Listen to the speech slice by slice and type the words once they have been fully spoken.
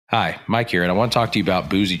Hi, Mike here, and I want to talk to you about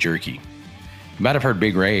Boozy Jerky. You might have heard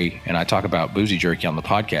Big Ray and I talk about Boozy Jerky on the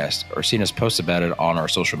podcast or seen us post about it on our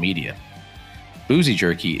social media. Boozy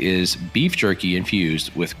Jerky is beef jerky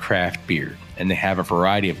infused with craft beer, and they have a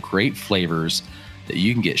variety of great flavors that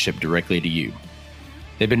you can get shipped directly to you.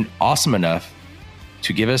 They've been awesome enough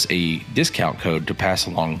to give us a discount code to pass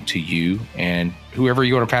along to you and whoever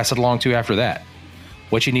you want to pass it along to after that.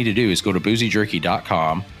 What you need to do is go to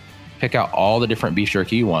boozyjerky.com, pick out all the different beef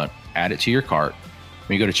jerky you want, add it to your cart.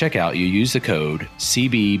 When you go to checkout, you use the code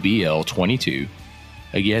CBBL22.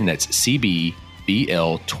 Again, that's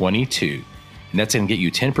CBBL22. And that's going to get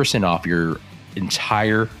you 10% off your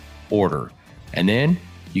entire order. And then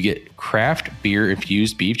you get craft beer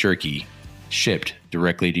infused beef jerky shipped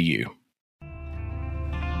directly to you.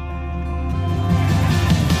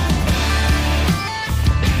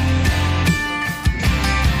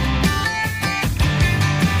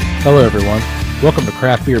 Hello everyone, welcome to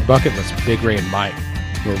Craft Beer Bucket List with Big Ray and Mike,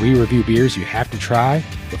 where we review beers you have to try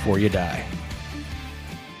before you die.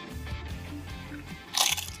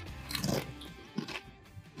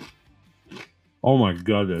 Oh my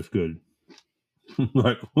God, that's good.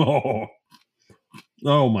 oh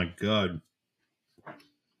my God.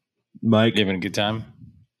 Mike, You having a good time?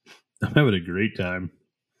 I'm having a great time.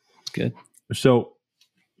 It's good. So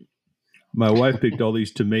my wife picked all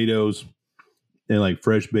these tomatoes and like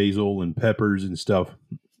fresh basil and peppers and stuff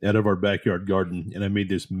out of our backyard garden, and I made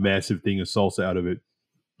this massive thing of salsa out of it.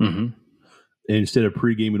 Mm-hmm. And instead of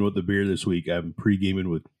pre-gaming with the beer this week, I'm pre-gaming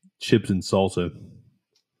with chips and salsa.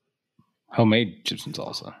 Homemade chips and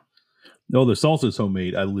salsa. No, the salsa's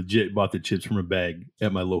homemade. I legit bought the chips from a bag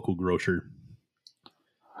at my local grocer.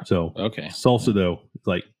 So Okay. salsa though, it's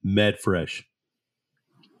like mad fresh.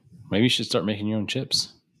 Maybe you should start making your own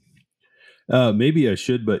chips. Maybe I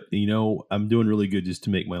should, but I'm doing really good just to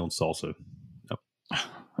make my own salsa.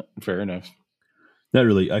 Fair enough. Not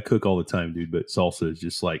really. I cook all the time, dude, but salsa is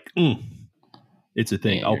just like, it's a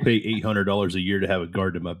thing. Man, I'll pay $800 a year to have a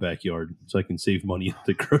garden in my backyard so I can save money at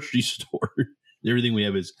the grocery store. Everything we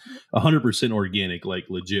have is 100% organic, like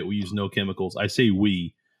legit. We use no chemicals. I say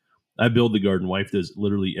we. I build the garden. Wife does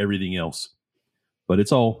literally everything else. But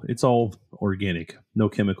it's all organic. No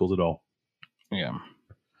chemicals at all. Yeah.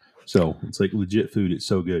 So it's like legit food. It's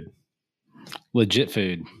so good. Legit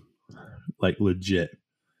food. Like legit.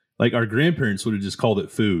 Like our grandparents would have just called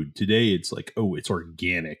it food. Today it's like, oh, it's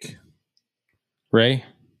organic. Ray,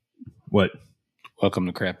 What? welcome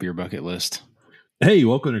to Craft Beer Bucket List. Hey,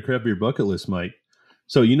 welcome to Craft Beer Bucket List, Mike.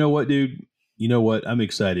 So you know what, dude? You know what? I'm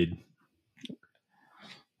excited.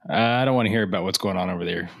 I don't want to hear about what's going on over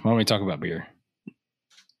there. Why don't we talk about beer?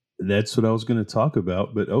 That's what I was going to talk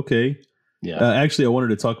about, but okay. Yeah. Actually, I wanted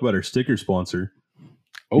to talk about our sticker sponsor.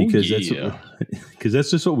 Oh, because yeah.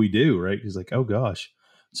 that's just what we do, right? Because like, oh gosh.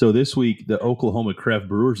 So this week, the Oklahoma Craft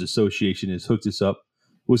Brewers Association has hooked us up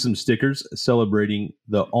with some stickers celebrating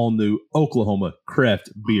the all-new Oklahoma Craft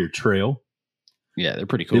Beer Trail. Yeah, they're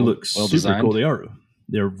pretty cool. They look Well super designed. cool.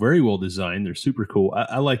 They're very well designed. They're super cool.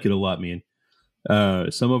 I like it a lot, man.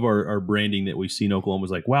 Some of our branding that we see in Oklahoma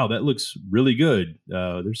is like, wow, that looks really good.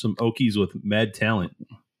 There's some Okies with mad talent.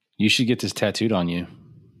 You should get this tattooed on you.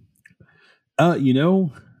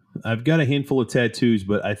 I've got a handful of tattoos,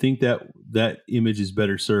 but I think that image is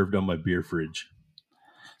better served on my beer fridge.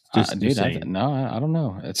 Just Dude, I saying. don't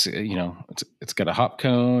know. It's it's got a hop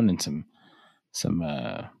cone and some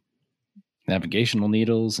navigational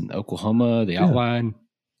needles in Oklahoma. The outline.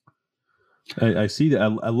 I see that.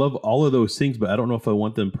 I love all of those things, but I don't know if I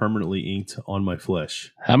want them permanently inked on my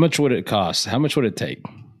flesh. How much would it cost? How much would it take?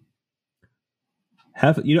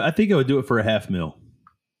 I think I would do it for $500,000.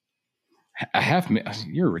 A $500,000?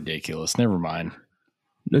 You're ridiculous. Never mind.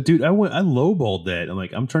 No, dude, I lowballed that. I'm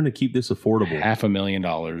like, I'm trying to keep this affordable.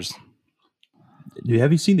 $500,000. Dude,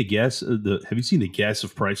 have you seen the gas? Have you seen the gas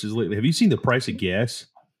of prices lately? Have you seen the price of gas?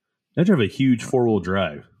 I drive a huge 4-wheel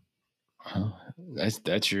drive.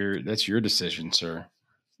 That's your decision, sir.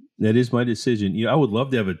 That is my decision. I would love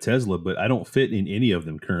to have a Tesla, but I don't fit in any of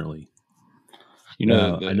them currently. I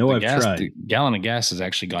know I've tried. The gallon of gas has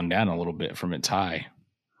actually gone down a little bit from its high.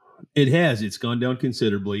 It has. It's gone down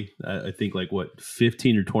considerably. I think like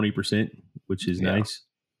 15 or 20%, which is nice.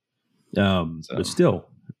 But still,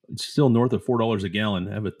 it's still north of $4 a gallon.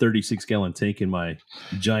 I have a 36-gallon tank in my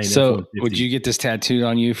giant. So, F-150. would you get this tattooed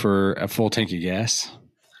on you for a full tank of gas?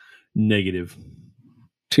 Negative.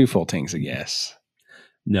 2 full tanks of gas.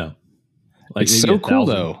 No. It's so cool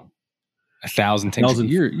though. 1,000 tanks.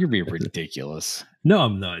 You're being ridiculous. No,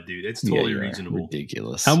 I'm not, dude. It's totally you are. reasonable.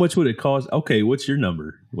 Ridiculous. How much would it cost? Okay, what's your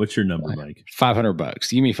number? Mike? $500.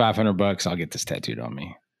 Give me $500. I'll get this tattooed on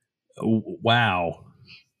me. Wow.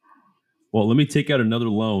 Well, let me take out another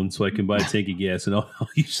loan so I can buy a tank of gas, and I'll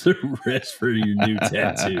use the rest for your new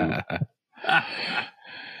tattoo.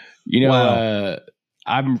 Wow.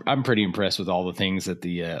 I'm pretty impressed with all the things that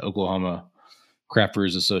the Oklahoma Craft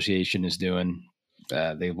Brewers Association is doing.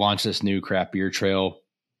 They launched this new craft beer trail.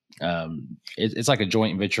 It's like a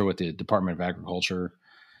joint venture with the Department of Agriculture,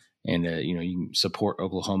 and you can support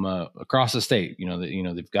Oklahoma across the state.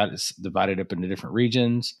 They've got it divided up into different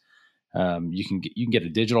regions. You can get a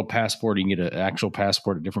digital passport. You can get an actual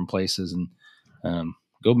passport at different places, and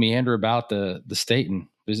go meander about the state and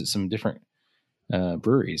visit some different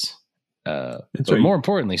breweries. But right. More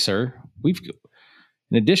importantly, sir,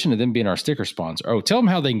 in addition to them being our sticker sponsor, tell them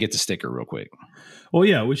how they can get the sticker real quick. Well,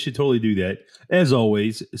 yeah, we should totally do that. As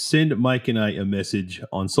always, send Mike and I a message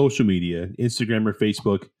on social media, Instagram or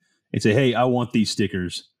Facebook, and say, hey, I want these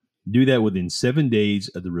stickers. Do that within 7 days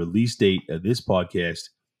of the release date of this podcast,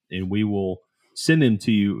 and we will send them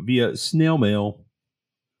to you via snail mail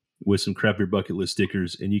with some Craft Beer Bucket List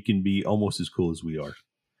stickers, and you can be almost as cool as we are.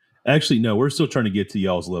 Actually, no, we're still trying to get to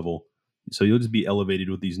y'all's level. So you'll just be elevated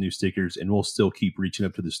with these new stickers, and we'll still keep reaching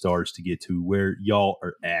up to the stars to get to where y'all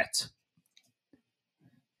are at.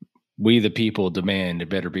 We, the people, demand a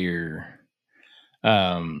better beer.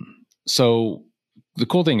 So the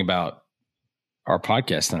cool thing about our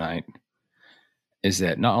podcast tonight is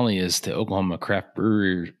that not only is the Oklahoma Craft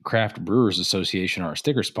Brewers Association our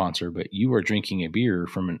sticker sponsor, but you are drinking a beer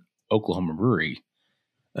from an Oklahoma brewery.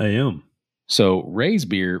 I am. So Ray's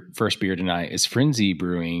first beer tonight is Frenzy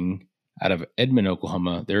Brewing out of Edmond,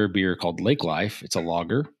 Oklahoma. Their beer called Lake Life. It's a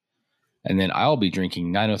lager. And then I'll be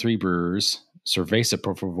drinking 903 Brewers Cerveza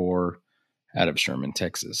Por Favor out of Sherman,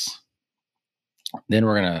 Texas. Then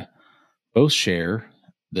we're going to both share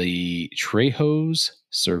the Trejo's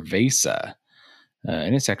Cerveza.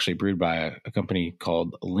 And it's actually brewed by a company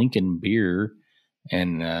called Lincoln Beer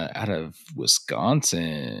and out of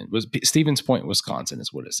Wisconsin. Was Stevens Point, Wisconsin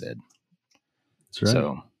is what it said. That's right.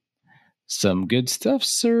 So some good stuff,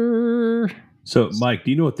 sir. So, Mike,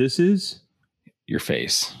 do you know what this is? Your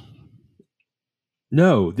face.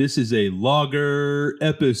 No, this is a lager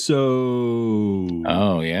episode.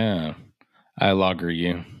 Oh, yeah. I lager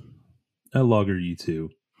you. I lager you too.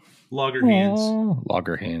 Lager hands.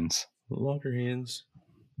 Lager hands. Lager hands.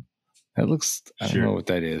 That looks, I don't know what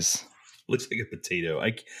that is. Looks like a potato.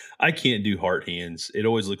 I can't do heart hands. It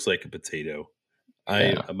always looks like a potato.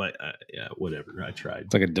 Yeah. I might, whatever. I tried.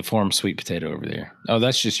 It's like a deformed sweet potato over there. Oh,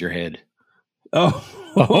 that's just your head. Oh,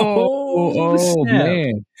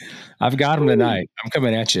 man. I've got him tonight. I'm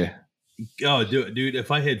coming at you. Oh, dude, if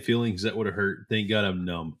I had feelings, that would have hurt. Thank God I'm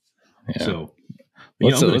numb. Yeah. So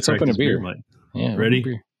let's open a beer. Yeah, ready?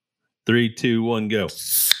 Beer. 3, 2, 1, go.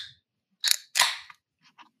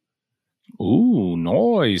 Ooh,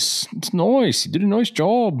 nice. It's nice. You did a nice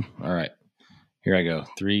job. All right. Here I go.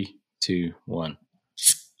 3, 2, 1.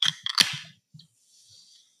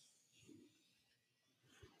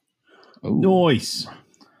 Ooh. Nice.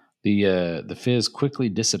 The fizz quickly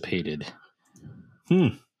dissipated.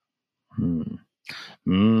 You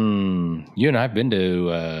and I've been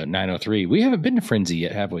to 903. We haven't been to Frenzy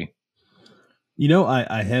yet, have we?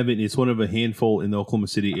 I haven't. It's one of a handful in the Oklahoma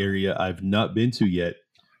City area I've not been to yet.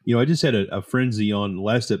 I just had a Frenzy on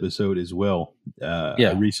last episode as well.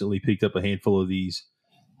 I recently picked up a handful of these,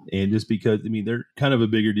 and just because they're kind of a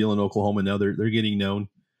bigger deal in Oklahoma now, they're getting known,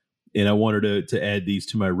 and I wanted to add these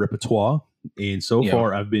to my repertoire. And so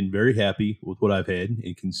far, I've been very happy with what I've had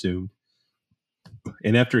and consumed.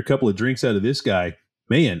 And after a couple of drinks out of this guy,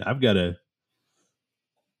 man, I've got a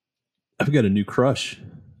new crush.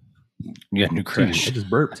 You got a new crush. Dude, I just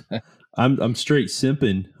burped. I'm straight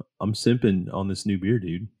simping. I'm simping on this new beer,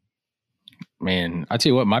 dude. Man, I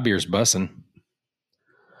tell you what, my beer's bussing.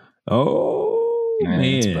 Oh, man.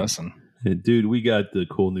 It's bussing. Dude, we got the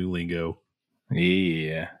cool new lingo.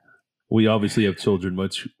 Yeah. We obviously have children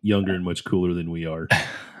much younger and much cooler than we are.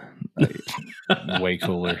 Way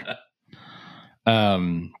cooler.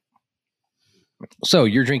 So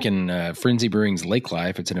you're drinking Frenzy Brewing's Lake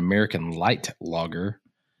Life. It's an American light lager.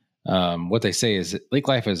 What they say is that Lake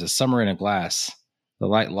Life is a summer in a glass. The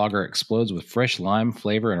light lager explodes with fresh lime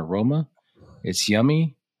flavor and aroma. It's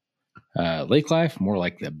yummy. Lake Life, more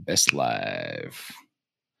like the best life.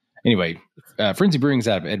 Anyway, Frenzy Brewing's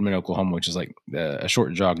out of Edmond, Oklahoma, which is like a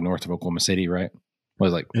short jog north of Oklahoma City, right?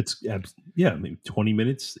 It's maybe 20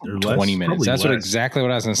 minutes or less. 20 minutes. That's exactly what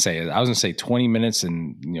I was going to say. I was going to say 20 minutes,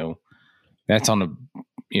 and that's on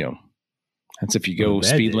that's if you go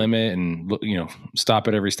speed limit and stop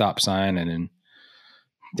at every stop sign and then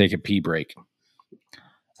take a pee break.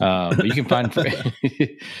 But you can find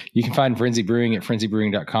you can find Frenzy Brewing at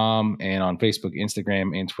frenzybrewing.com and on Facebook,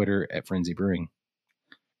 Instagram, and Twitter at Frenzy Brewing.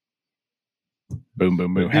 Boom,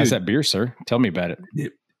 boom, boom. How's that beer, sir? Tell me about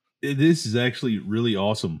it. This is actually really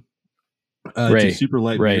awesome. It's a super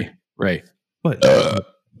light beer. Ray. What?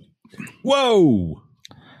 Whoa.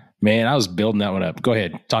 Man, I was building that one up. Go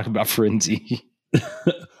ahead. Talk about Frenzy.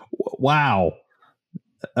 Wow.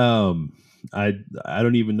 I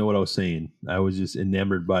don't even know what I was saying. I was just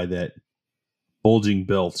enamored by that bulging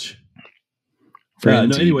belch.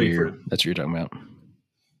 Frenzy beer. That's what you're talking about.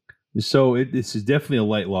 So this is definitely a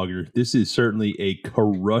light lager. This is certainly a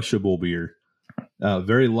crushable beer.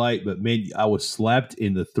 Very light, but man, I was slapped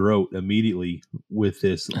in the throat immediately with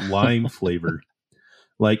this lime flavor,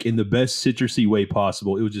 like in the best citrusy way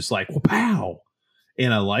possible. It was just like, wow.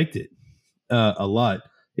 And I liked it a lot.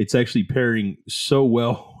 It's actually pairing so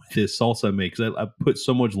well with this salsa I make because I put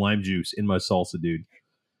so much lime juice in my salsa, dude.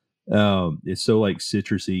 It's so like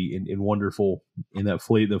citrusy and wonderful. And that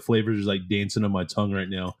the flavors is like dancing on my tongue right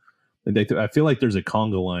now. And I feel like there's a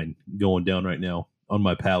conga line going down right now on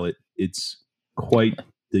my palate. It's quite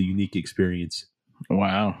the unique experience.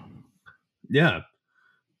 Wow. Yeah.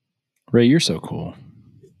 Ray, you're so cool.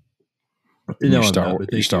 No,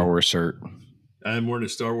 your Star Wars shirt. I'm wearing a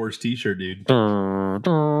Star Wars t-shirt, dude. Anyway.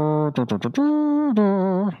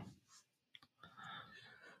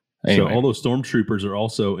 So all those stormtroopers are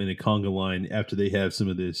also in a conga line after they have some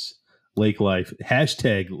of this lake life.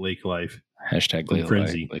 Hashtag lake life. Hashtag lake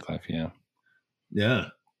life, yeah. Yeah.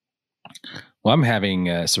 Well, I'm having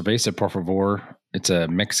Cerveza Por Favor. It's a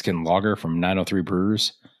Mexican lager from 903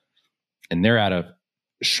 Brewers. And they're out of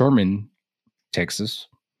Sherman, Texas.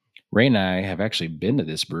 Ray and I have actually been to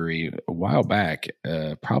this brewery a while back,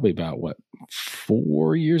 probably about, 5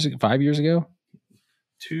 years ago?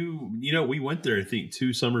 We went there, I think,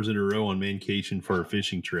 2 summers in a row on Mancation for a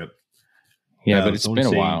fishing trip. Yeah, but it's been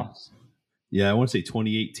a while. Yeah, I want to say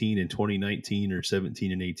 2018 and 2019 or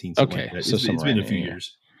 17 and 18. Okay, like so it's been a few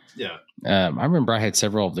years. Yeah. I remember I had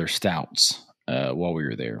several of their stouts while we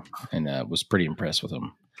were there and was pretty impressed with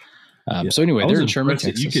them. So anyway, they're in Sherman,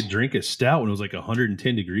 Texas. You could drink a stout when it was like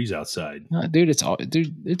 110 degrees outside. Dude,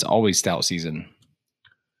 it's always stout season.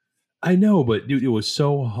 I know, but dude, it was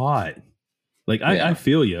so hot. Like I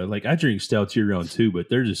feel you. Like I drink stouts year round too, but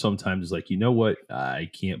there's just sometimes it's like, you know what? I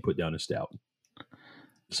can't put down a stout.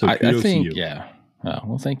 So I think, to you. Yeah. Oh,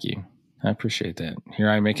 well, thank you. I appreciate that. Here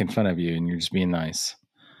I'm making fun of you, and you're just being nice.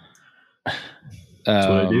 That's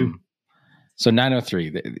what I do. So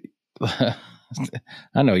 903.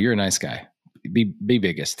 I know you're a nice guy. Be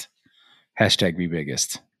biggest. Hashtag be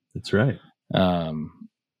biggest. That's right.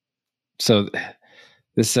 So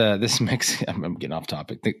this makes I'm getting off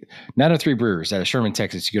topic. 903 Brewers out of Sherman,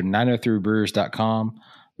 Texas. You go to 903brewers.com.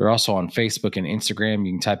 They're also on Facebook and Instagram.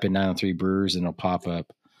 You can type in 903 Brewers and it'll pop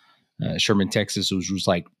up. Sherman, Texas, which was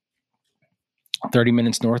like 30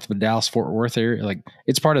 minutes north of the Dallas-Fort Worth area. Like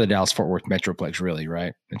it's part of the Dallas-Fort Worth Metroplex, really,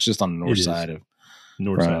 right? It's just on the north side of.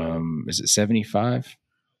 North side. Is it 75?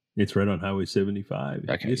 It's right on Highway 75.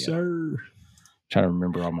 Okay, yes, sir. Trying to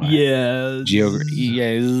remember all my geography.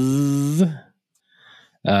 Yes.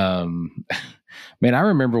 Man, I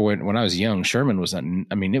remember when I was young, Sherman was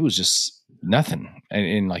it was just nothing,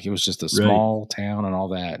 and like it was just a small town and all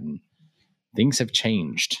that, and things have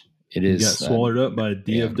changed. It is got swallowed up by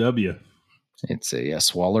DFW. Yeah. It's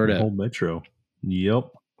swallowed up. The whole metro. Yep.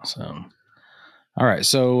 So, all right.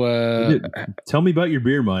 So, tell me about your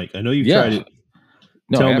beer, Mike. I know you've tried it.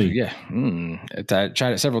 No, tell me. Yeah. I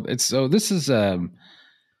tried it several. This is what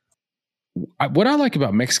I like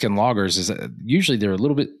about Mexican lagers is that usually they're a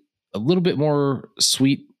little bit more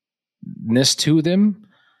sweetness to them.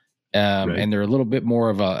 Right. And they're a little bit more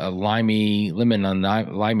of a lemon and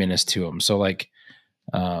liminess to them. So like,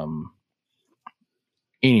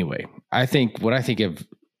 anyway, when I think of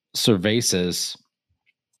cervezas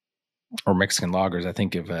or Mexican lagers, I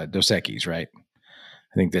think of Dos Equis, right?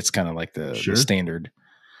 I think that's kind of like the standard.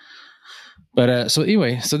 But so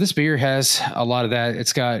this beer has a lot of that.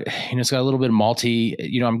 It's got a little bit of malty.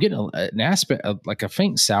 I'm getting an aspect of like a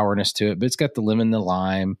faint sourness to it, but it's got the lemon, the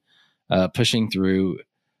lime, pushing through.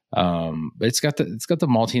 But it's got the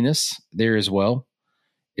maltiness there as well.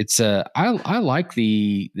 It's I like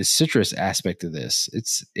the citrus aspect of this.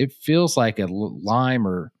 It feels like a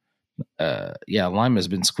lime lime has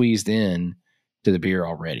been squeezed in to the beer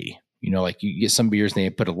already. Like you get some beers and they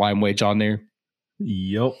put a lime wedge on there.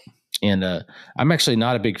 Yep. And I'm actually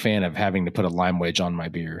not a big fan of having to put a lime wedge on my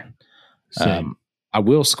beer. Same. I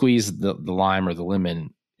will squeeze the lime or the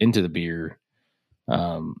lemon into the beer,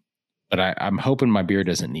 but I'm hoping my beer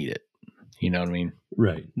doesn't need it. You know what I mean?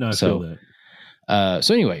 Right. No, I feel that.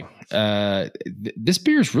 So anyway, this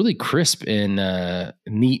beer is really crisp and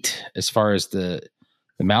neat as far as the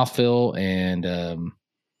mouthfeel and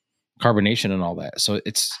carbonation and all that. So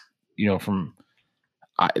it's, from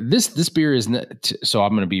this beer is not, so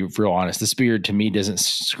I'm going to be real honest. This beer to me doesn't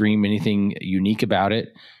scream anything unique about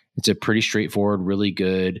it. It's a pretty straightforward, really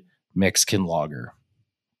good Mexican lager.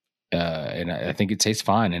 And I think it tastes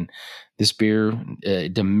fine. And this beer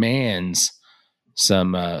demands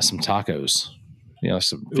some tacos,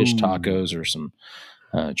 some fish tacos or some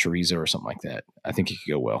chorizo or something like that. I think it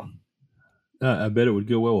could go well. I bet it would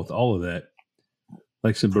go well with all of that.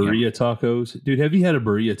 Like some birria tacos. Dude, have you had a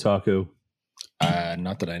birria taco?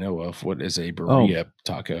 Not that I know of. What is a birria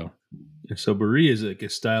taco? So birria is like a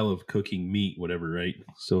style of cooking meat, whatever, right?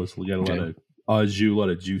 So it's got a lot of au jus, a lot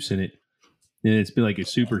of juice in it. And it's been like a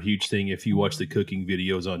super huge thing if you watch the cooking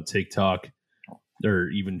videos on TikTok or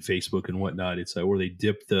even Facebook and whatnot. It's where they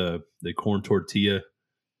dip the corn tortilla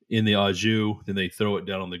in the au jus, then they throw it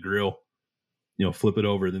down on the grill, flip it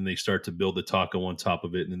over, then they start to build the taco on top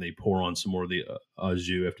of it, and then they pour on some more of the au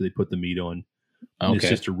jus after they put the meat on. And it's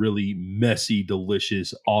just a really messy,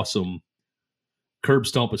 delicious, awesome curb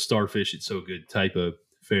stomp of starfish. It's so good type of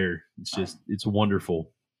fare. It's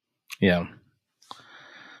wonderful. Yeah.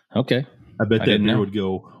 Okay. I bet that beer would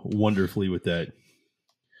go wonderfully with that.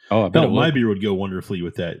 Oh, I bet my beer would go wonderfully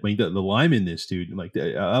with that. I mean, the lime in this, dude. Like,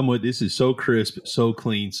 this is so crisp, so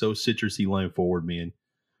clean, so citrusy, lime forward, man.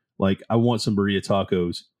 Like, I want some burrito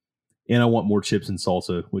tacos, and I want more chips and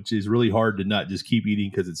salsa, which is really hard to not just keep eating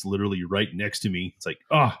because it's literally right next to me. It's like,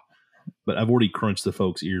 but I've already crunched the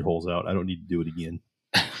folks' ear holes out. I don't need to do it again.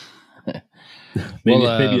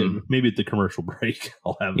 maybe at the commercial break,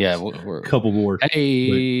 I'll have a couple more.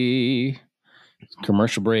 Hey,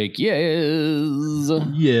 commercial break. Yes.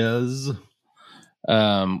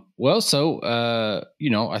 Well, so I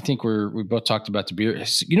think we both talked about the beer.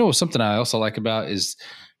 Something I also like about is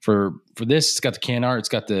for this, it's got the can art. It's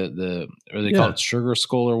got the or they call it sugar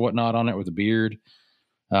skull or whatnot on it with a beard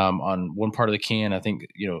on one part of the can. I think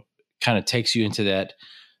kind of takes you into that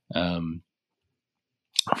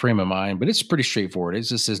frame of mind, but it's pretty straightforward. It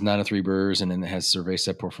just says 9 of 3 brewers, and then it has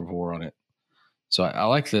Cerveza por favor on it. So I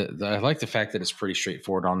like the fact that it's pretty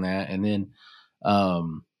straightforward on that. And then,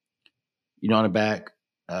 on the back,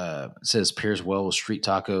 it says pairs well with street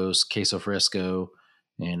tacos, queso fresco,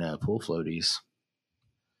 and pool floaties.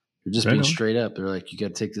 They're just being straight up. They're like, you got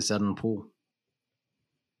to take this out in the pool.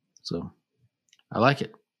 So I like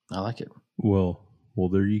it. Well,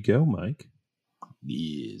 there you go, Mike.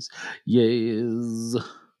 Yes. You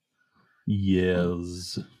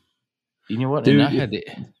know what? Dude, and I had to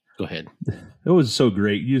go ahead. It was so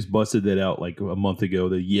great. You just busted that out like a month ago.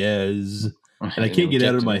 The yes, and I can't get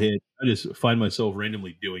out of my head. I just find myself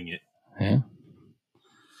randomly doing it. Yeah.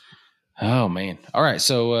 Oh man. All right.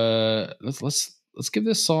 So let's give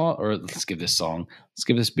this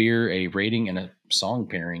beer a rating and a song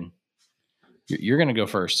pairing. You're going to go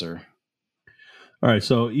first, sir. All right,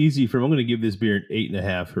 so easy I'm going to give this beer an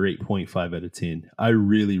 8.5 or 8.5 out of 10. I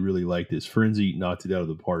really, really like this. Frenzy knocked it out of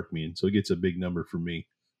the park, man. So it gets a big number for me.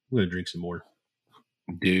 I'm going to drink some more.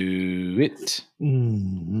 Do it.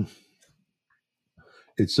 Mm.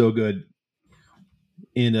 It's so good.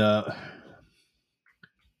 And man,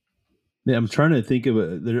 I'm trying to think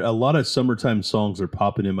of there. A lot of summertime songs are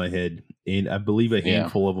popping in my head, and I believe a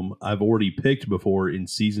handful of them I've already picked before in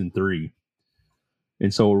season 3.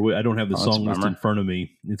 And so I don't have the song list in front of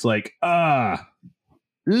me. It's like, The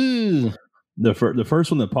first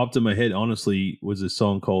one that popped in my head, honestly, was a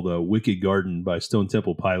song called Wicked Garden by Stone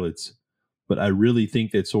Temple Pilots. But I really think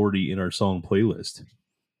that's already in our song playlist.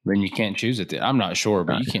 Then you can't choose it. I'm not sure,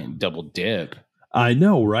 but you can't double dip. I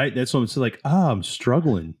know, right? That's what I'm saying. Like, I'm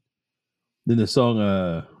struggling. Then the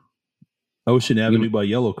song Ocean Avenue by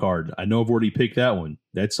Yellow Card. I know I've already picked that one.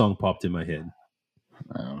 That song popped in my head.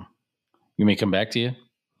 You may come back to you?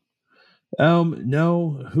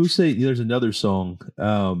 No. Who say there's another song?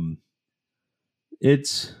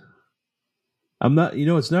 It's not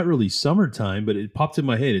really summertime, but it popped in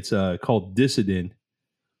my head. It's called Dissident.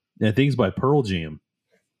 And I think it's by Pearl Jam.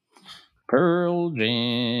 Pearl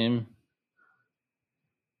Jam.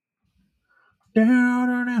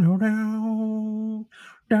 Pearl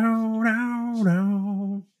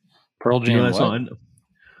Jam. You know that song?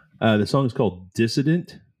 The song is called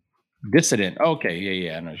Dissident. Dissident. Okay,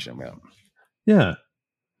 yeah, I know what you're talking about. Yeah.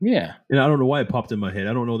 And I don't know why it popped in my head.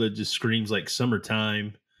 I don't know that it just screams like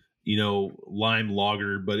summertime, lime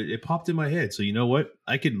lager, but it popped in my head. So you know what?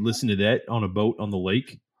 I could listen to that on a boat on the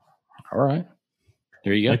lake. All right.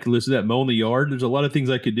 There you go. I could listen to that mowing the yard. There's a lot of things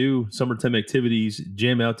I could do. Summertime activities,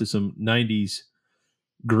 jam out to some 90s,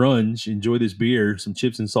 grunge, enjoy this beer, some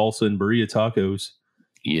chips and salsa and burrito tacos,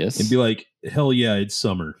 Yes. and be like, hell yeah, it's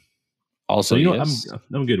summer. Also, So you know, yes.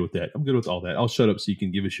 I'm good with that. I'm good with all that. I'll shut up so you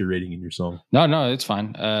can give us your rating in your song. No, it's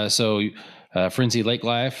fine. Frenzy Lake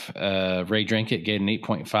Life, Ray Drank It, gave an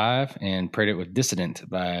 8.5, and paired it with Dissident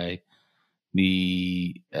by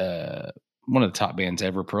the one of the top bands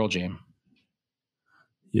ever, Pearl Jam.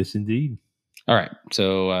 Yes, indeed. All right,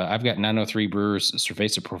 so I've got 903 Brewers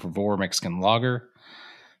Cerveza Por Favor Mexican Lager.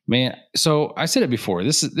 Man, so I said it before.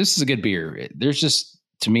 This is a good beer. There's just,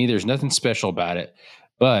 to me, there's nothing special about it,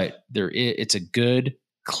 but it's a good,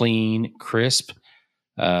 clean, crisp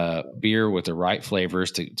beer with the right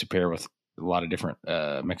flavors to pair with a lot of different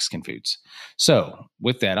Mexican foods. So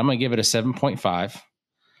with that, I'm going to give it a 7.5.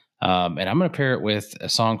 And I'm going to pair it with a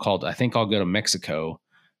song called I Think I'll Go to Mexico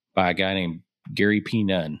by a guy named Gary P.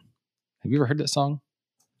 Nunn. Have you ever heard that song?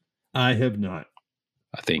 I have not.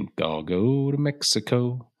 I think I'll go to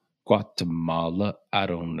Mexico, Guatemala, I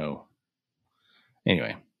don't know.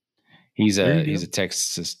 Anyway, he's a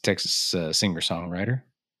Texas singer-songwriter.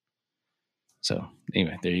 So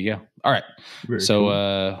anyway, there you go. All right. Very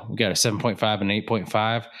cool. We got a 7.5 and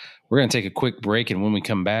 8.5. We're going to take a quick break, and when we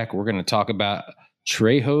come back, we're going to talk about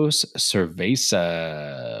Trejo's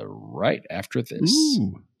Cerveza right after this.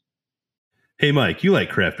 Ooh. Hey, Mike, you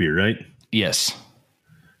like craft beer, right? Yes.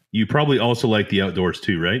 You probably also like the outdoors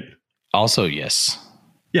too, right? Also, yes.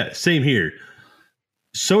 Yeah, same here.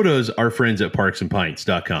 So does our friends at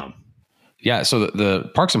parksandpints.com. Yeah, so the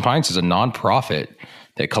Parks and Pints is a nonprofit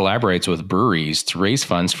that collaborates with breweries to raise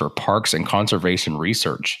funds for parks and conservation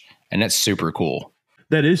research. And that's super cool.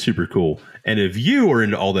 That is super cool. And if you are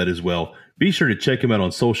into all that as well, be sure to check them out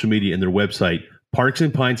on social media and their website,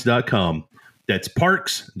 parksandpints.com. That's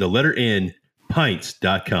parks, the letter N,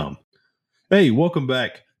 pints.com. Hey, welcome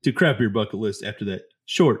back to Craft Beer Bucket List after that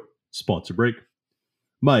short sponsor break.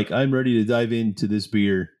 Mike, I'm ready to dive into this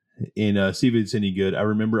beer and see if it's any good. I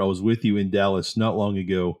remember I was with you in Dallas not long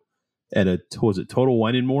ago at Total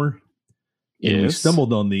Wine and More? Yes. And we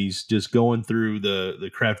stumbled on these just going through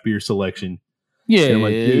the craft beer selection. Yeah. And I'm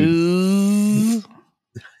like, dude.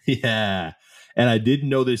 Yeah. And I didn't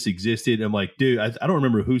know this existed. I'm like, dude, I don't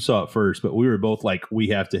remember who saw it first, but we were both like, we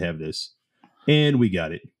have to have this. And we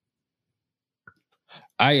got it.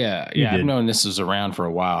 I've known this was around for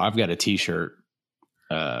a while. I've got a t-shirt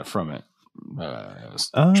from it.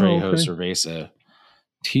 Trejo Cerveza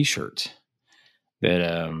t-shirt that,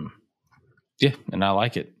 and I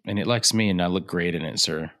like it. And it likes me, and I look great in it,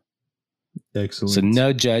 sir. Excellent. So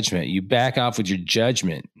no judgment. You back off with your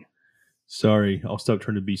judgment. Sorry, I'll stop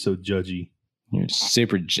trying to be so judgy. You're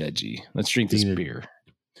super judgy. Let's drink this beer.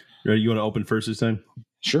 Ready? You want to open first this time?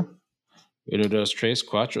 Sure. 1, 2, 3,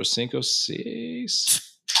 4, 5, 6.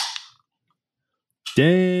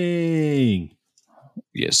 Dang.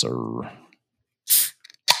 Yes, sir.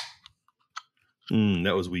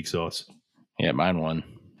 That was weak sauce. Yeah, mine won.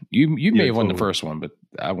 You may have won the first one, but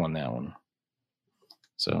I won that one.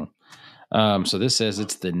 So this says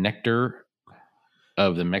it's the nectar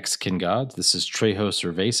of the Mexican gods. This is Trejo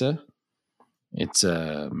Cerveza. It's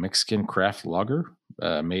a Mexican craft lager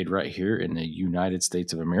made right here in the United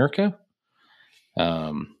States of America.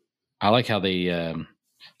 I like how they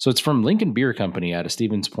so it's from Lincoln Beer Company out of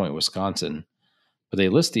Stevens Point, Wisconsin, but they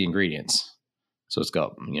list the ingredients. So it's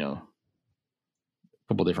got, a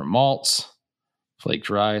couple different malts,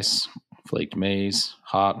 flaked rice, flaked maize,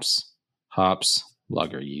 hops,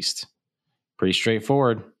 lager yeast. Pretty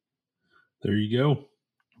straightforward. There you go.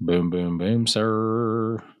 Boom, boom, boom,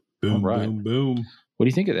 sir. Boom, boom, boom. What do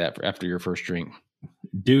you think of that after your first drink?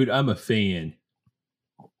 Dude, I'm a fan.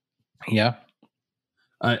 Yeah.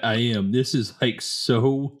 I am. This is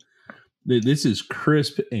this is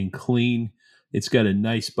crisp and clean. It's got a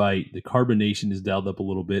nice bite. The carbonation is dialed up a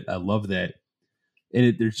little bit. I love that.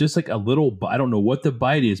 And there's just like a little, I don't know what the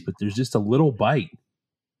bite is, but there's just a little bite.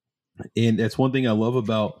 And that's one thing I love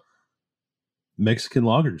about Mexican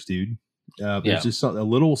lagers, dude. There's just a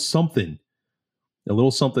little something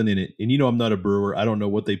in it. And I'm not a brewer. I don't know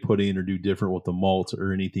what they put in or do different with the malt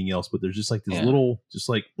or anything else, but there's just like this little,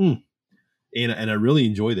 and I really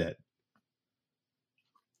enjoy that.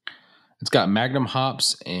 It's got Magnum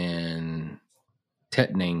hops and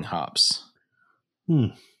Tettnang hops.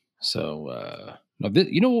 So,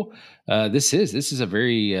 this is a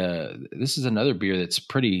very this is another beer that's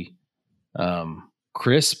pretty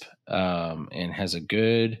crisp and has a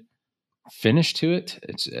good finish to it.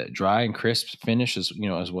 It's a dry and crisp finish as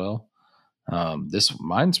well.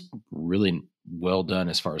 Mine's really well done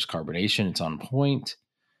as far as carbonation. It's on point.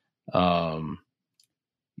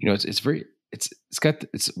 It's very it's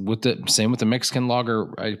with the same with the Mexican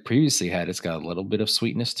lager I previously had. It's got a little bit of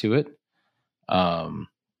sweetness to it.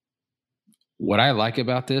 What I like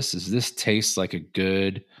about this tastes like a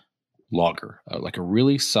good lager, like a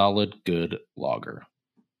really solid, good lager.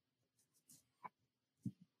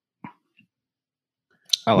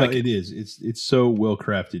 I like it is. It's so well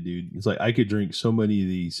crafted, dude. It's like I could drink so many of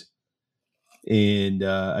these, and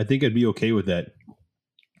I think I'd be okay with that.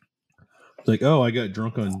 It's like, oh, I got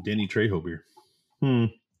drunk on Danny Trejo beer.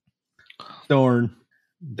 Darn.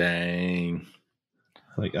 Dang.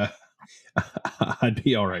 Like I'd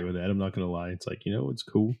be all right with that. I'm not gonna lie. It's like, it's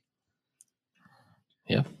cool.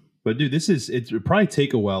 Yeah. But dude, it'd probably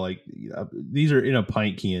take a while. Like these are in a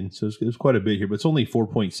pint can, so there's quite a bit here, but it's only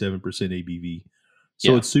 4.7% ABV.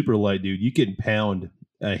 So it's super light, dude. You can pound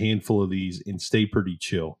a handful of these and stay pretty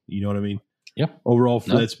chill. You know what I mean? Yeah. Overall,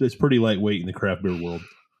 that's pretty lightweight in the craft beer world.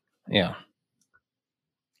 Yeah.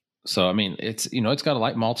 So I mean, it's got a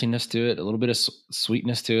light maltiness to it, a little bit of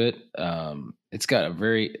sweetness to it. It's got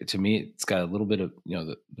it's got a little bit of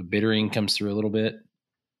the bittering comes through a little bit.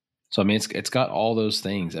 So I mean, it's got all those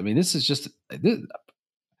things. I mean,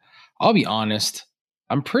 I'll be honest,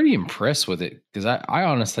 I'm pretty impressed with it because I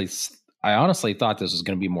honestly thought this was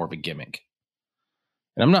going to be more of a gimmick.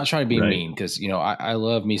 And I'm not trying to be mean because I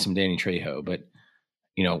love me some Danny Trejo, but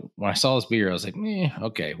when I saw this beer, I was like,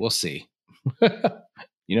 okay, we'll see.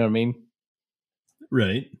 You know what I mean?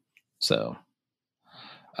 Right. So,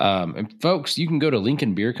 and folks, you can go to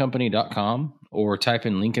LincolnBeerCompany.com or type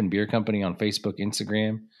in Lincoln Beer Company on Facebook,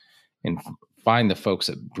 Instagram, and find the folks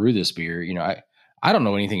that brew this beer. I don't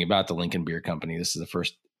know anything about the Lincoln Beer Company. This is the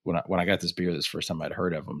first when I got this beer. This is the first time I'd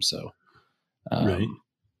heard of them. So, I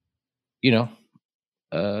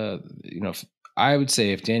would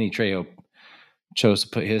say if Danny Trejo chose to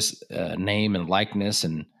put his name and likeness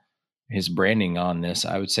and his branding on this,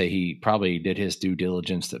 I would say he probably did his due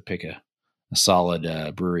diligence to pick a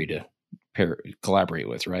solid brewery to collaborate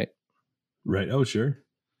with, right? Right. Oh, sure.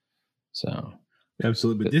 So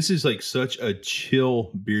absolutely. But this is like such a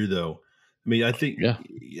chill beer, though. I mean, I think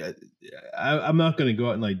I'm not going to go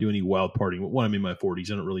out and like do any wild partying. One, I'm in my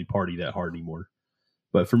 40s. I don't really party that hard anymore.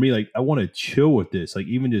 But for me, like I want to chill with this, like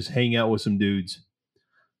even just hang out with some dudes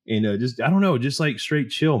and I don't know, just like straight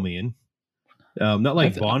chill, man. Not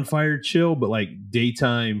like bonfire chill, but like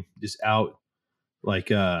daytime, just out.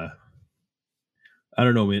 Like I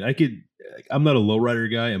don't know, man. I'm not a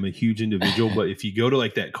lowrider guy. I'm a huge individual, but if you go to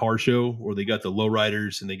like that car show where they got the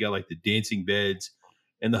lowriders and they got like the dancing beds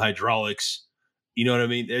and the hydraulics, you know what I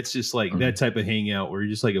mean? It's just like that type of hangout where you're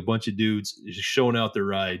just like a bunch of dudes just showing out their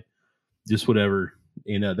ride, just whatever.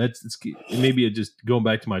 And it's maybe just going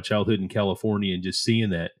back to my childhood in California and just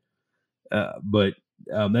seeing that. But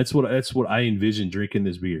that's what I envision drinking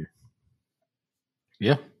this beer.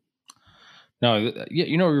 Yeah. No,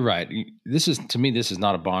 you're right. This is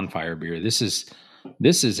not a bonfire beer. This is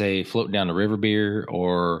a float down the river beer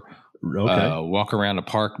or walk around a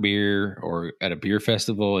park beer or at a beer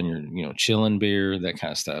festival and you're chilling beer, that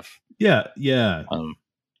kind of stuff. Yeah, yeah.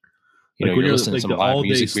 You're listening to some live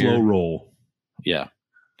music slow beer. Roll. Yeah.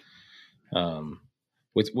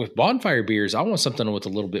 With bonfire beers, I want something with a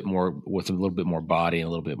little bit more body and a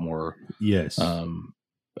little bit more. Yes. A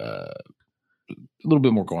little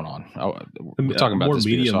bit more going on. We're talking about this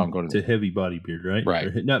medium beer, so I'm going to heavy body beer, right? Right.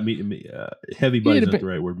 Or not heavy body is not the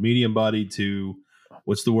right word. Medium body to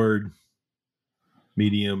what's the word?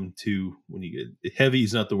 Medium to when you get heavy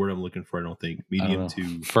is not the word I'm looking for. I don't think medium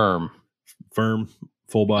to firm,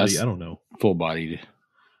 full body. I don't know. Full bodied.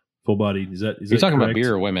 Full bodied. Is You're talking correct? About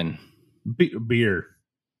beer or women? Beer.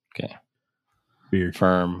 Okay. Beer.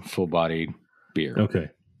 Firm, full bodied beer. Okay.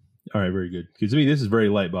 All right. Very good. Because to me, this is very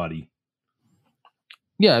light body.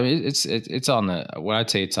 Yeah, I mean it's on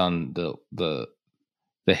it's on the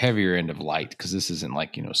heavier end of light because this isn't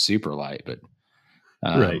like super light, but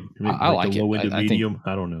right. I like the low end of medium.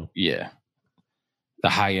 I don't know. Yeah, the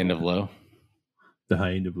high end of low. The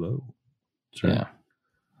high end of low. That's right. Yeah.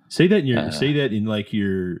 Say that in like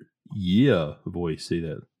your voice. Say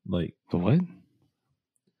that like the what?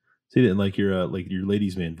 Say that in like your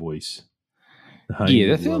ladies' man voice. Yeah,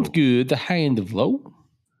 that sounds good. The high end of low.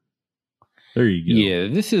 There you go.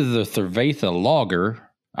 Yeah, this is the Cerveza Lager.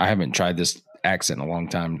 I haven't tried this accent in a long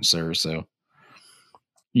time, sir. So,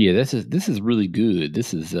 yeah, this is really good.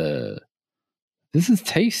 This is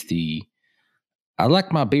tasty. I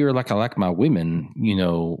like my beer like I like my women.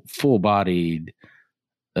 Full bodied,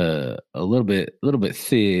 a little bit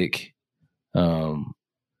thick,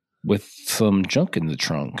 with some junk in the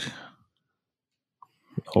trunk.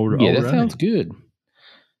 That sounds good.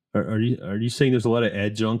 Are you saying there's a lot of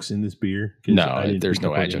adjuncts in this beer? 'Cause I No, didn't there's pick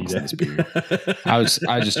no up on any adjuncts of in this that. beer. I was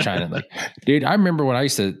just trying to dude, I remember when I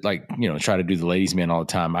used to try to do the ladies man all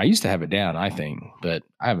the time. I used to have it down, I think, but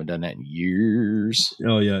I haven't done that in years.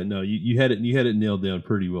 Oh yeah, no, you had it nailed down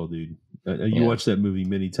pretty well, dude. You Yeah. watched that movie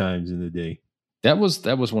many times in the day. That was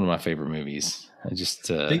one of my favorite movies. I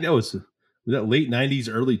just I think that was that late '90s,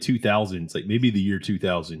 early 2000s, like maybe the year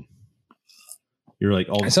 2000. You're like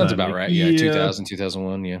all the that sounds time, about like, right. Yeah, 2000,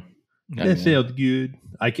 2001, yeah. That sounds good.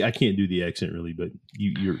 I can't do the accent really, but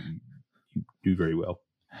you do very well.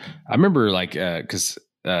 I remember because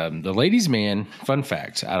the Ladies Man, fun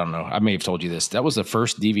fact, I don't know, I may have told you this. That was the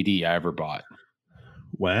first DVD I ever bought.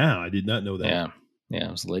 Wow, I did not know that. Yeah,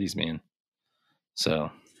 it was the Ladies Man.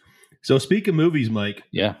 So speak of movies, Mike.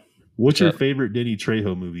 Yeah. What's your favorite Danny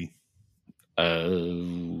Trejo movie?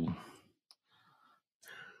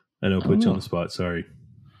 I know, put you on the spot. Sorry.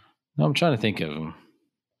 No, I'm trying to think of them.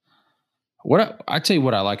 I tell you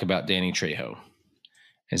what I like about Danny Trejo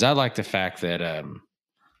is I like the fact that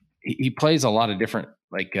he plays a lot of different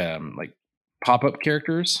like pop-up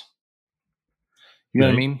characters. You know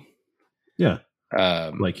what I mean? Yeah.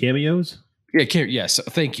 Like cameos? Yeah, yes.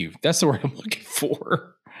 Thank you. That's the word I'm looking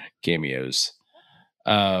for. Cameos.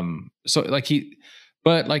 So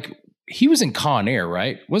he was in Con Air,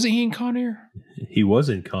 right? Wasn't he in Con Air? He was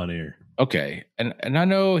in Con Air. Okay. And I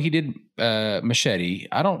know he did Machete.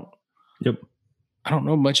 I don't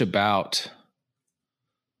know much about.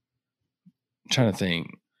 I'm trying to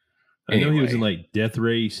think. I know he was in like Death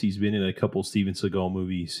Race. He's been in a couple Steven Seagal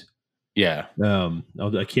movies. Yeah.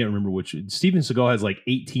 I can't remember which. Steven Seagal has like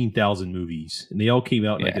 18,000 movies, and they all came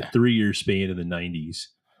out in like a 3-year span in the 90s.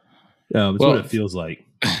 It's what it feels like.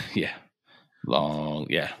 Yeah. Long.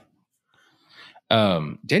 Yeah.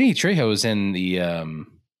 Danny Trejo is in the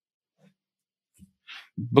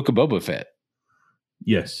Book of Boba Fett.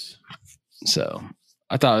 Yes. So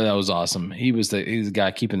I thought that was awesome. He was the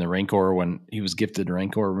guy keeping the Rancor when he was gifted the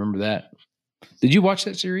Rancor. Remember that? Did you watch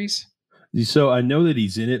that series? So I know that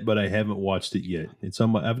he's in it, but I haven't watched it yet.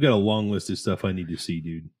 I've got a long list of stuff I need to see,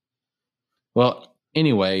 dude. Well,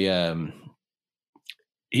 anyway,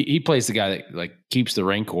 he plays the guy that like keeps the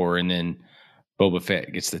Rancor, and then Boba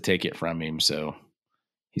Fett gets to take it from him. So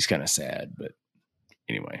he's kind of sad, but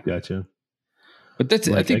anyway. Gotcha. But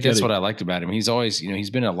I think that's what I liked about him. He's always,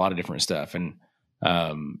 he's been in a lot of different stuff, and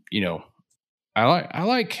I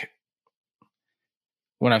like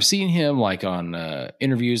when I've seen him like on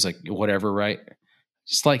interviews, like whatever, right?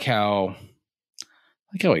 Just like how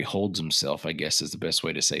he holds himself, I guess is the best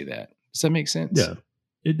way to say that. Does that make sense? Yeah,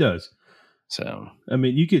 it does. So, I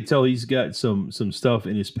mean, you could tell he's got some stuff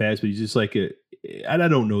in his past, but he's just like I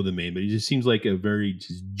don't know the man, but he just seems like a very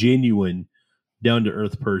just genuine, down to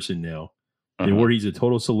earth person now. And where he's a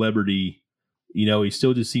total celebrity, he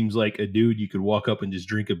still just seems like a dude you could walk up and just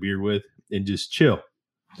drink a beer with and just chill.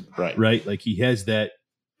 Right. Right. Like he has that,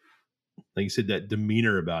 like you said, that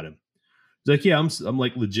demeanor about him. It's like, yeah, I'm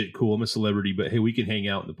like legit cool. I'm a celebrity, but hey, we can hang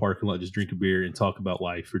out in the parking lot, just drink a beer and talk about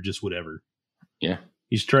life or just whatever. Yeah.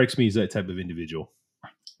 He strikes me as that type of individual.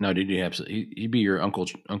 No, dude, he'd be your Uncle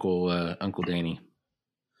Danny.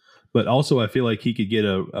 But also I feel like he could get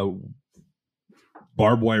a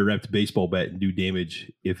barbed wire wrapped baseball bat and do damage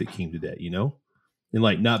if it came to that, and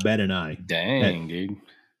like not bat an eye. Dang, dude.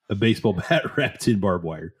 A baseball bat wrapped in barbed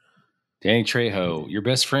wire. Danny Trejo, your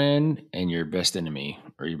best friend and your best enemy,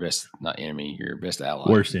 or your best, not enemy, your best ally.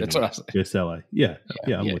 Worst enemy. That's what I was saying. Best ally. Yeah,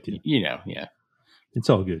 I'm with you. Yeah. It's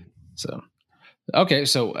all good. So, okay.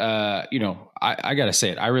 So, I got to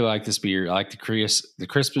say it. I really like this beer. I like the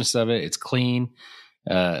crispness of it. It's clean.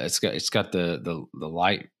 It's got the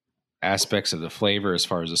light aspects of the flavor as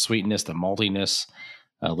far as the sweetness, the maltiness,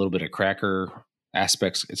 a little bit of cracker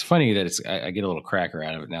aspects. It's funny that I get a little cracker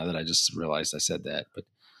out of it now that I just realized I said that, but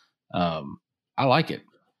I like it.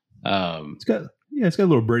 It's got a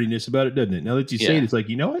little breadiness about it, doesn't it? Now that you say it, it's like,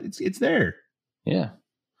 it's there. Yeah.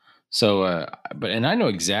 So, and I know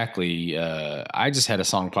exactly, I just had a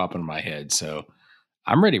song pop in my head, so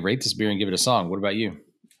I'm ready to rate this beer and give it a song. What about you?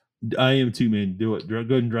 I am too, man. Do it. Go ahead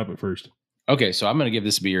and drop it first. Okay, so I'm going to give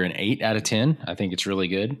this beer an 8 out of 10. I think it's really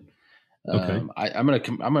good. Okay. I'm going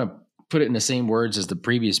to put it in the same words as the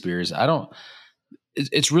previous beers.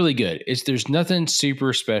 It's really good. There's nothing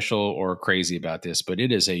super special or crazy about this, but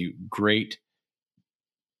it is a great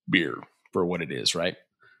beer for what it is, right?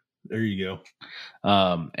 There you go.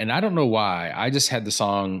 And I don't know why. I just had the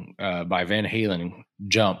song by Van Halen,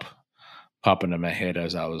 Jump, pop into my head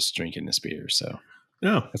as I was drinking this beer. So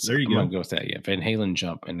there you go. I'm going to go with that. Yeah. Van Halen,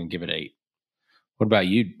 Jump, and then give it 8. What about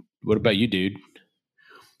you? Dude?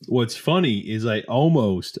 what's funny is I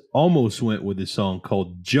almost went with a song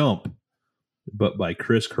called Jump, but by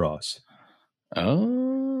Crisscross.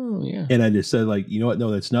 Oh, yeah. And I just said, like, you know what?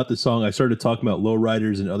 No, that's not the song. I started talking about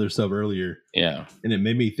lowriders and other stuff earlier. Yeah. And it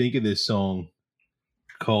made me think of this song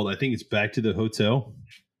called, I think it's Back to the Hotel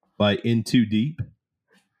by In Too Deep.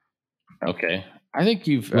 Okay. I think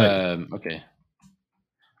you've, okay.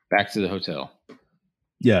 Back to the Hotel.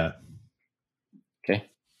 Yeah. Okay.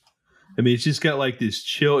 I mean, it's just got like this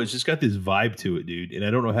chill. It's just got this vibe to it, dude. And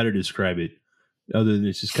I don't know how to describe it other than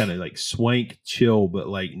it's just kind of like swank, chill, but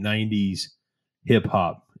like 90s hip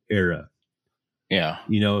hop era. Yeah.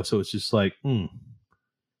 You know, so it's just like,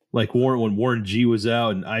 like when Warren G was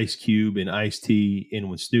out and Ice Cube and Ice-T and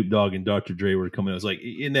when Snoop Dogg and Dr. Dre were coming out, it was like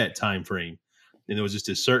in that time frame. And there was just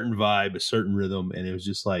a certain vibe, a certain rhythm. And it was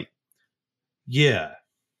just like, yeah.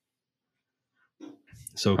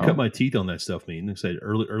 So cut my teeth on that stuff, man. Like I said,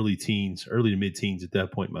 early teens, early to mid teens at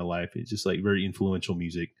that point in my life. It's just like very influential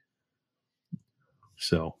music.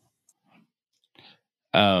 So,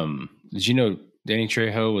 did you know Danny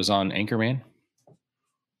Trejo was on Anchorman?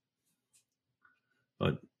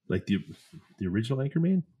 Like the original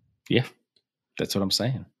Anchorman? Yeah, that's what I'm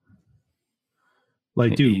saying.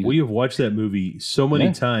 Like, dude, we have watched that movie so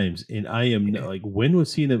many times, and I am like, when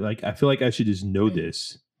was he in it? Like, I feel like I should just know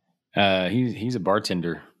this. He's a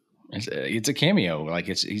bartender. It's a cameo. Like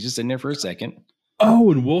he's just in there for a second.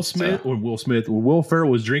 Oh, and Will Ferrell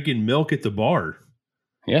was drinking milk at the bar.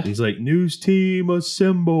 Yeah, he's like, "News team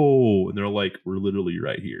assemble," and they're like, "We're literally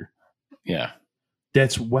right here." Yeah,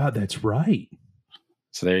 that's right.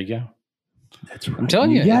 So there you go. That's right. I'm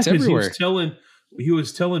telling you, it's everywhere. He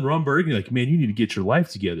was telling Ron Burgundy, like, "Man, you need to get your life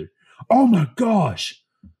together." Oh my gosh!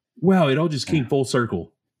 Wow, it all just came full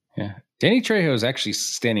circle. Yeah, Danny Trejo is actually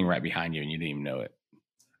standing right behind you, and you didn't even know it.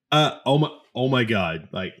 Oh my God!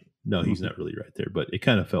 Like, no, he's not really right there, but it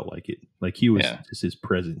kind of felt like it. Like he was just his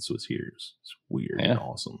presence was here. It's weird and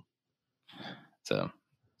awesome. So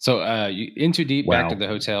you In Too Deep, Back to the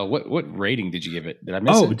Hotel. What rating did you give it? Did I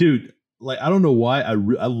miss it? Oh, dude, like I don't know why I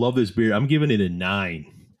love this beer. I'm giving it a 9.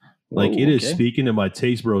 Like it is speaking to my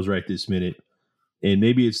taste bros right this minute, and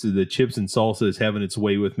maybe it's the chips and salsa is having its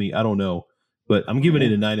way with me. I don't know, but I'm giving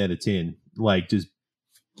it a 9 out of 10. Like just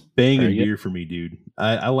banging beer for me, dude.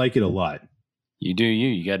 I like it a lot. You do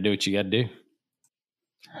you got to do what you got to do.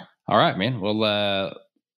 All right, man. Well,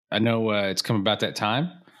 I know it's coming about that time.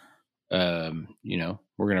 You know,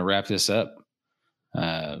 we're gonna wrap this up.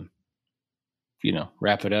 You know,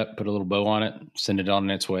 wrap it up, put a little bow on it, send it on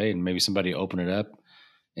its way, and maybe somebody open it up,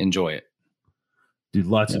 enjoy it. Dude,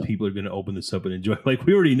 lots of people are going to open this up and enjoy it. Like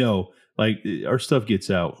we already know, like our stuff gets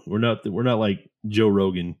out. We're not like Joe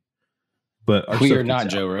Rogan, but we are not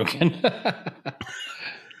Joe Rogan.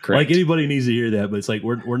 Like anybody needs to hear that, but it's like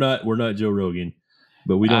we're not Joe Rogan,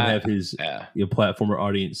 but we don't have his platform or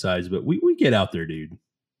audience size. But we get out there, dude.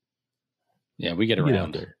 Yeah, we get around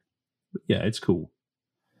out there. Yeah, it's cool.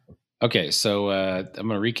 Okay, so I'm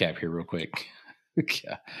going to recap here real quick.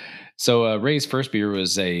 So Ray's first beer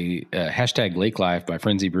was a hashtag Lake Life by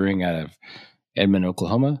Frenzy Brewing out of Edmond,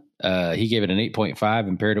 Oklahoma. He gave it an 8.5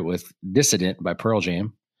 and paired it with Dissident by Pearl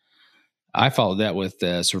Jam. I followed that with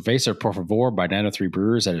Cerveza Por Favor by 903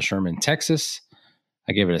 Brewers out of Sherman, Texas.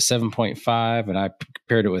 I gave it a 7.5, and I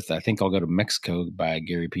paired it with I Think I'll Go to Mexico by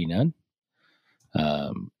Gary P. Nunn.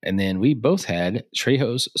 And then we both had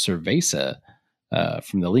Trejo's Cerveza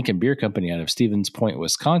from the Lincoln Beer Company out of Stevens Point,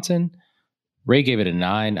 Wisconsin. Ray gave it a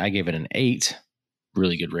 9. I gave it an 8.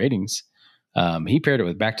 Really good ratings. He paired it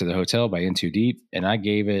with Back to the Hotel by In Too Deep, and I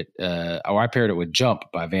gave it, I paired it with Jump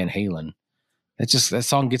by Van Halen. That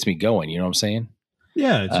song gets me going. You know what I'm saying?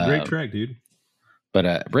 Yeah, it's a great track, dude.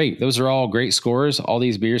 But Ray, those are all great scores. All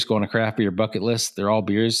these beers go on a craft beer bucket list. They're all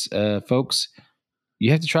beers, folks. You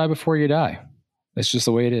have to try before you die. That's just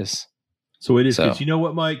the way it is. So it is. Because you know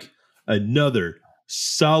what, Mike? Another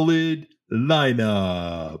solid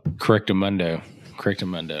lineup. Correctamundo.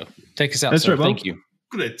 Take us out. That's sir. right. Thank you.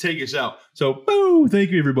 I'm going to take us out. So, boom. Thank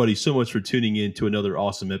you, everybody, so much for tuning in to another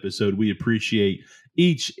awesome episode. We appreciate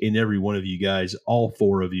each and every one of you guys, all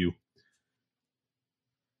 4 of you.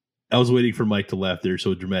 I was waiting for Mike to laugh there,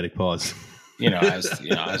 so a dramatic pause. I was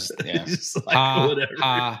yeah. Just like,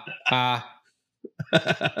 whatever.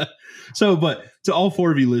 So, but to all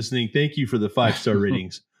 4 of you listening, thank you for the 5-star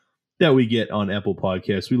ratings that we get on Apple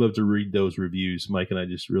Podcasts. We love to read those reviews. Mike and I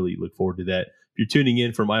just really look forward to that. If you're tuning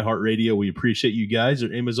in from iHeartRadio, we appreciate you guys.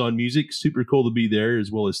 Or Amazon Music, super cool to be there, as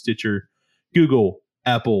well as Stitcher, Google,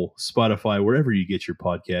 Apple, Spotify, wherever you get your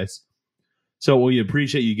podcasts. So we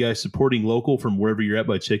appreciate you guys supporting local from wherever you're at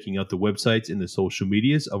by checking out the websites and the social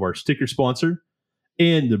medias of our sticker sponsor,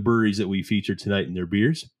 and the breweries that we feature tonight in their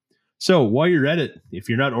beers. So while you're at it, if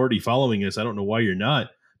you're not already following us, I don't know why you're not,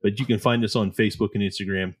 but you can find us on Facebook and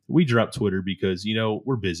Instagram. We drop Twitter because,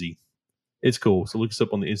 we're busy. It's cool. So look us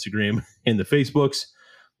up on the Instagram and the Facebooks.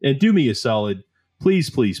 And do me a solid. Please,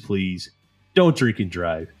 please, please don't drink and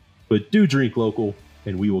drive, but do drink local.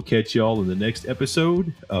 And we will catch y'all in the next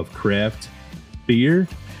episode of Craft Beer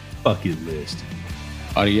Bucket List.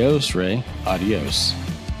 Adios, Ray. Adios.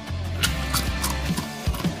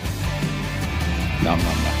 Nom,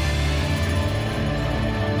 nom, nom.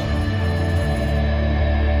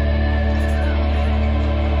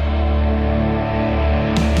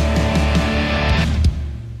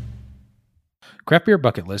 Craft Beer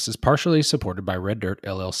Bucket List is partially supported by Red Dirt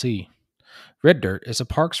LLC. Red Dirt is a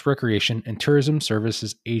parks, recreation, and tourism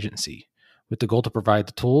services agency with the goal to provide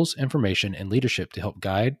the tools, information, and leadership to help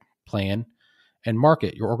guide, plan, and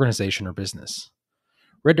market your organization or business.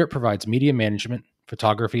 Red Dirt provides media management,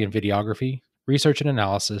 photography and videography, research and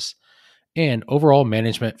analysis, and overall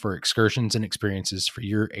management for excursions and experiences for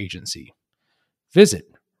your agency. Visit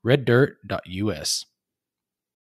reddirt.us.